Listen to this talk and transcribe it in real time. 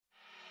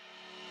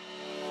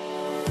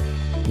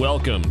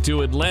Welcome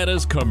to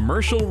Atlanta's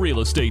Commercial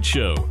Real Estate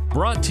Show,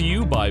 brought to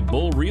you by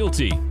Bull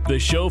Realty, the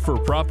show for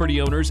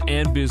property owners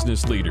and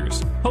business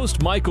leaders.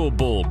 Host Michael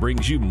Bull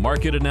brings you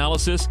market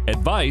analysis,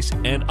 advice,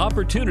 and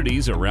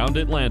opportunities around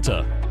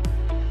Atlanta.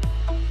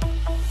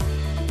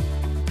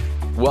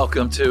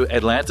 Welcome to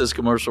Atlanta's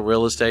Commercial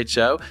Real Estate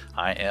Show.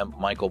 I am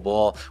Michael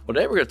Bull.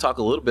 Today we're going to talk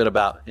a little bit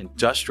about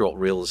industrial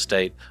real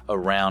estate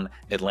around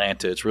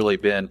Atlanta. It's really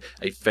been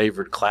a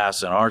favorite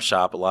class in our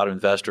shop. A lot of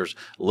investors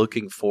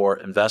looking for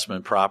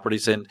investment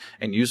properties and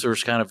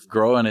users kind of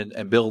growing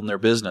and building their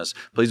business.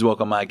 Please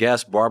welcome my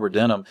guest, Barbara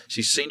Denham.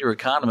 She's senior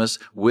economist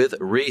with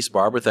Reis.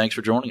 Barbara, thanks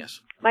for joining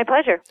us. My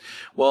pleasure.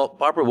 Well,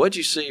 Barbara, what did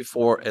you see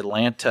for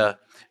Atlanta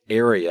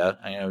area?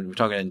 I know we're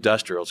talking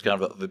industrial. It's kind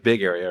of a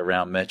big area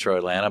around Metro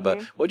Atlanta,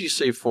 but what do you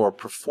see for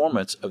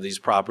performance of these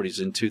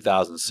properties in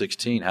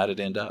 2016? How did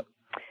it end up?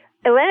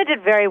 Atlanta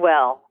did very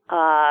well.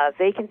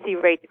 Vacancy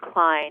rate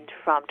declined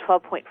from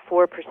 12.4%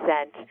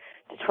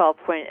 to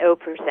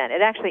 12.0%.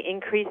 It actually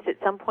increased at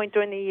some point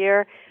during the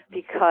year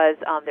because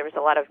there was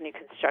a lot of new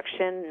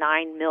construction,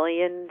 9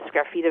 million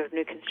square feet of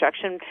new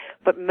construction,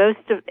 but most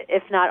of,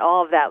 if not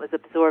all of that, was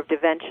absorbed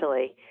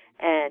eventually,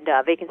 and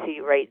vacancy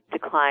rate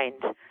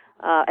declined.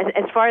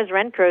 As far as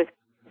rent growth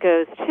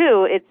goes,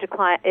 too, it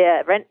declined.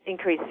 Rent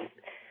increased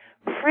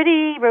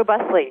pretty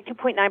robustly,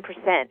 2.9%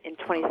 in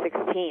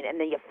 2016, and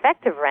the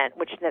effective rent,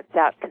 which nets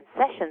out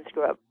concessions,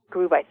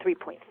 grew by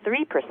 3.3%.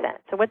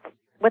 So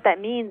what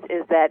that means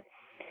is that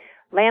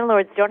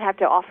landlords don't have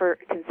to offer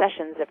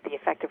concessions if the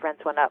effective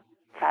rents went up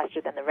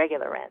faster than the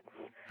regular rents.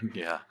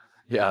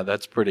 Yeah,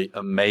 that's pretty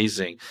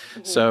amazing.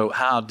 Mm-hmm. So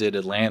how did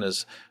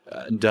Atlanta's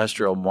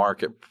industrial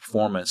market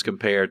performance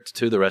compare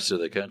to the rest of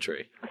the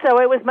country? So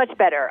it was much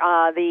better.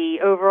 The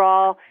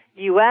overall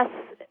U.S.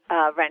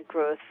 Rent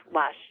growth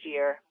last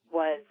year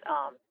was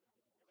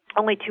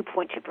only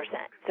 2.2%.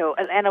 So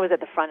Atlanta was at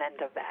the front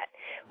end of that.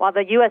 While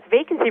the U.S.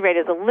 vacancy rate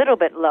is a little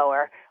bit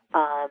lower,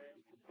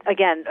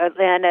 again,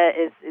 Atlanta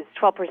is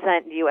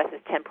 12%, the U.S.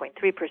 is 10.3%.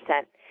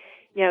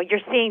 You know,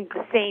 you're seeing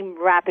the same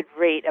rapid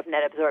rate of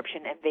net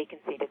absorption and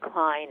vacancy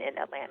decline in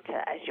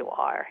Atlanta as you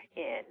are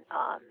in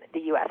the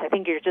U.S. I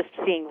think you're just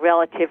seeing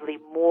relatively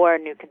more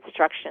new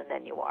construction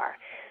than you are.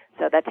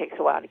 So that takes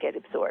a while to get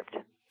absorbed.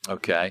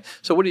 Okay.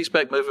 So what do you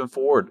expect moving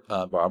forward,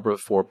 Barbara,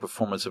 for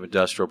performance of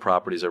industrial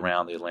properties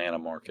around the Atlanta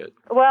market?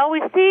 Well, we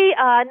see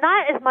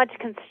not as much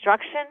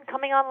construction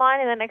coming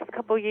online in the next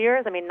couple of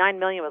years. I mean, 9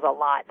 million was a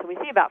lot. So we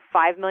see about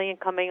 5 million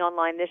coming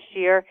online this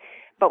year.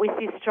 But we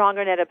see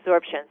stronger net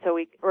absorption. So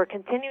we're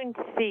continuing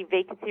to see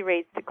vacancy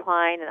rates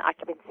decline and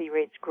occupancy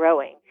rates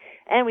growing.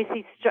 And we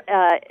see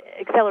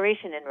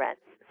acceleration in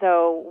rents.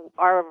 So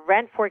our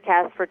rent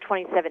forecast for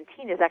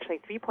 2017 is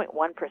actually 3.1%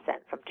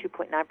 from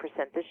 2.9%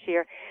 this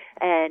year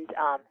and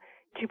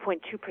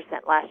 2.2%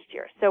 last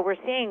year. So we're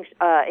seeing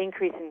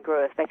increase in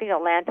growth. I think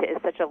Atlanta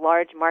is such a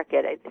large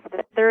market. It's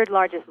the third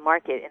largest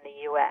market in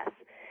the U.S.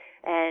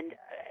 And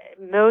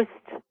most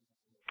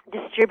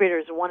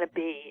distributors want to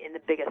be in the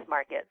biggest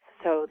markets.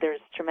 So there's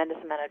tremendous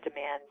amount of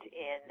demand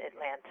in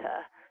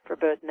Atlanta for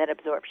both net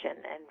absorption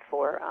and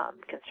for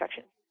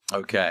construction.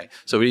 Okay.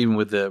 So even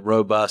with the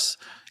robust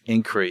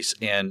increase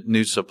in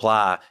new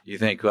supply, you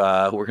think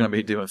we're going to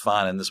be doing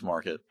fine in this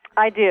market?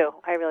 I do.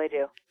 I really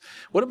do.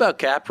 What about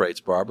cap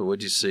rates, Barbara? What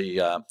did you see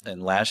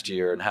in last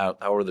year, and how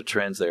are the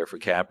trends there for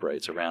cap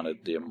rates around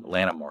the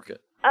Atlanta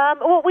market?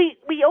 Well,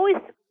 we always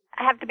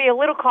have to be a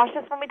little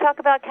cautious when we talk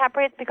about cap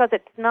rates because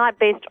it's not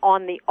based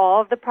on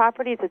all of the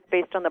properties. It's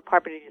based on the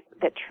properties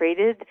that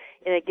traded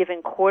in a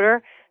given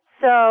quarter.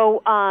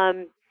 So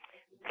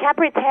cap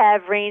rates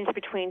have ranged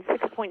between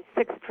 6.6%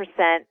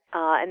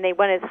 and they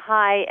went as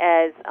high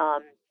as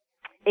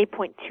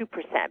 8.2%.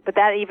 But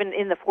that even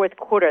in the fourth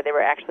quarter, they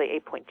were actually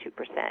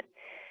 8.2%.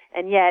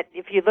 And yet,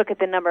 if you look at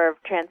the number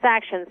of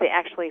transactions, they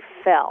actually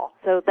fell.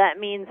 So that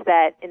means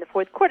that in the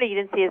fourth quarter, you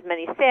didn't see as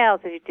many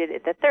sales as you did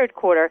in the third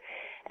quarter,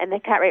 and the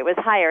cap rate was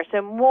higher.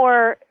 So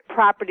more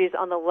properties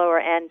on the lower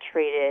end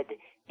traded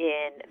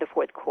in the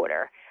fourth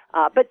quarter.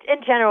 But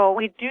in general,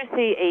 we do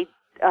see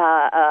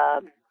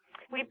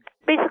we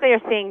basically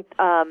are seeing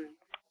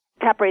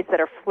cap rates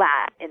that are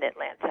flat in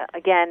Atlanta.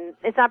 Again,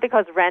 it's not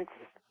because rents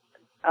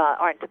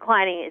aren't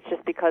declining. It's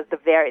just because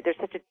there's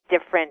such a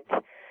different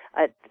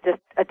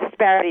a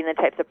disparity in the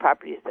types of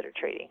properties that are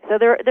trading. So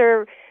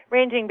they're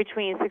ranging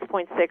between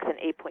 6.6 and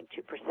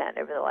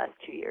 8.2% over the last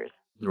 2 years.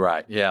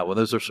 Right. Yeah. Well,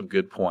 those are some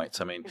good points.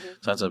 I mean,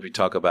 sometimes we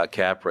talk about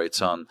cap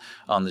rates on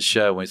the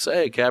show. We say,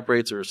 hey, cap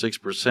rates are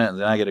 6%.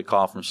 Then I get a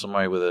call from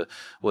somebody with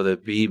a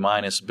B-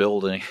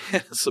 building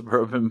in a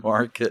suburban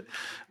market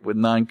with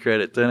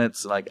non-credit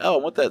tenants. Like, oh, I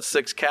want that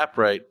 6 cap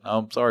rate. Oh,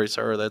 I'm sorry,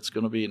 sir. That's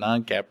going to be a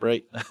non-cap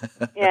rate.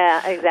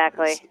 Yeah,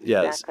 exactly.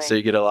 Yes. Exactly. So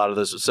you get a lot of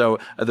those. So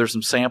are there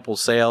some sample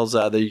sales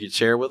that you could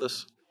share with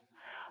us?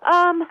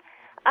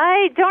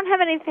 I don't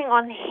have anything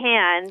on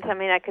hand. I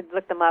mean, I could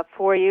look them up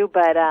for you,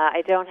 but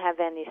I don't have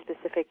any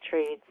specific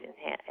trades in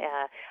hand.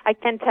 I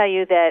can tell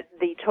you that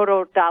the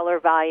total dollar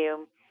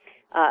volume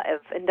of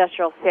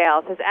industrial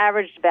sales has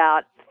averaged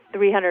about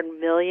 $300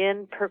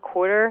 million per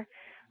quarter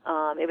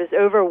It was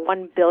over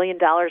 $1 billion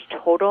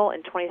total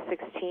in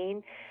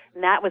 2016,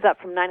 and that was up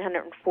from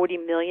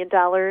 $940 million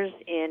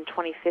in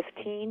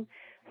 2015.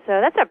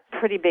 So that's a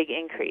pretty big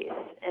increase.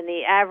 And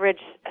the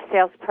average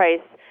sales price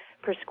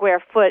per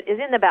square foot is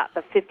in about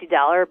the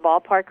 $50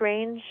 ballpark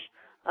range.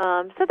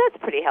 So that's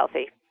pretty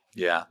healthy.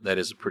 Yeah, that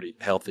is a pretty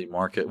healthy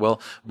market.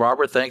 Well,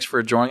 Barbara, thanks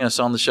for joining us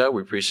on the show.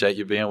 We appreciate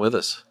you being with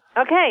us.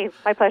 Okay,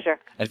 my pleasure.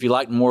 And if you'd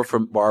like more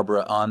from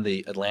Barbara on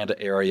the Atlanta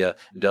area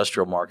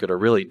industrial market, or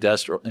really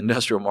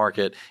industrial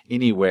market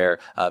anywhere,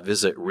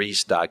 visit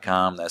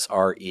Reis.com. That's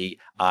REIS.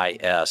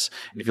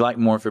 And if you'd like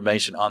more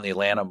information on the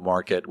Atlanta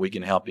market, we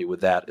can help you with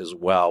that as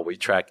well. We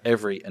track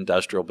every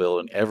industrial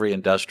building, every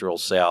industrial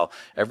sale,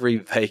 every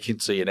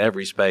vacancy in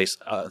every space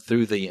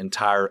through the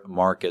entire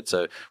market.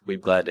 So we're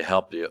glad to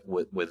help you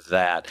with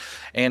that.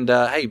 And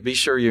hey, be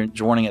sure you're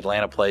joining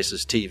Atlanta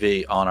Places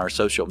TV on our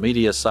social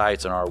media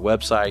sites and our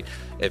website.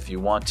 If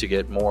you want to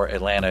get more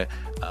Atlanta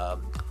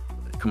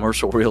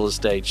commercial real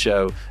estate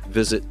show,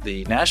 visit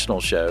the national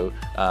show,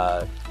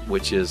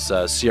 which is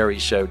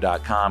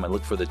CREshow.com, and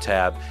look for the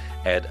tab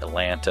at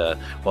Atlanta.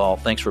 Well,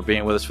 thanks for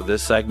being with us for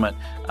this segment.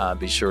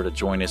 Be sure to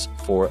join us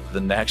for the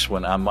next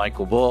one. I'm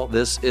Michael Bull.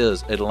 This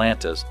is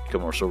Atlanta's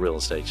Commercial Real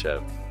Estate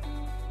Show.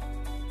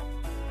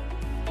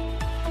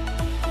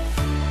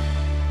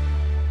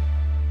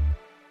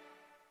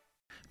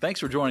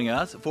 Thanks for joining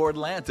us for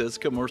Atlanta's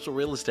Commercial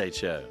Real Estate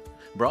Show.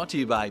 Brought to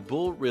you by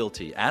Bull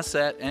Realty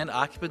Asset and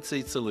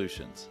Occupancy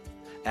Solutions.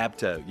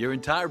 Apto, your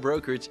entire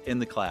brokerage in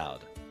the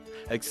cloud.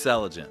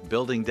 Xceligent,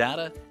 building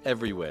data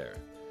everywhere.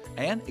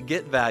 And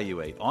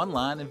GetValuate,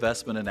 online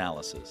investment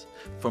analysis.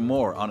 For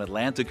more on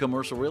Atlanta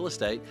commercial real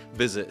estate,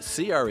 visit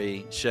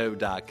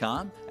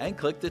CREshow.com and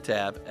click the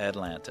tab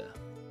Atlanta.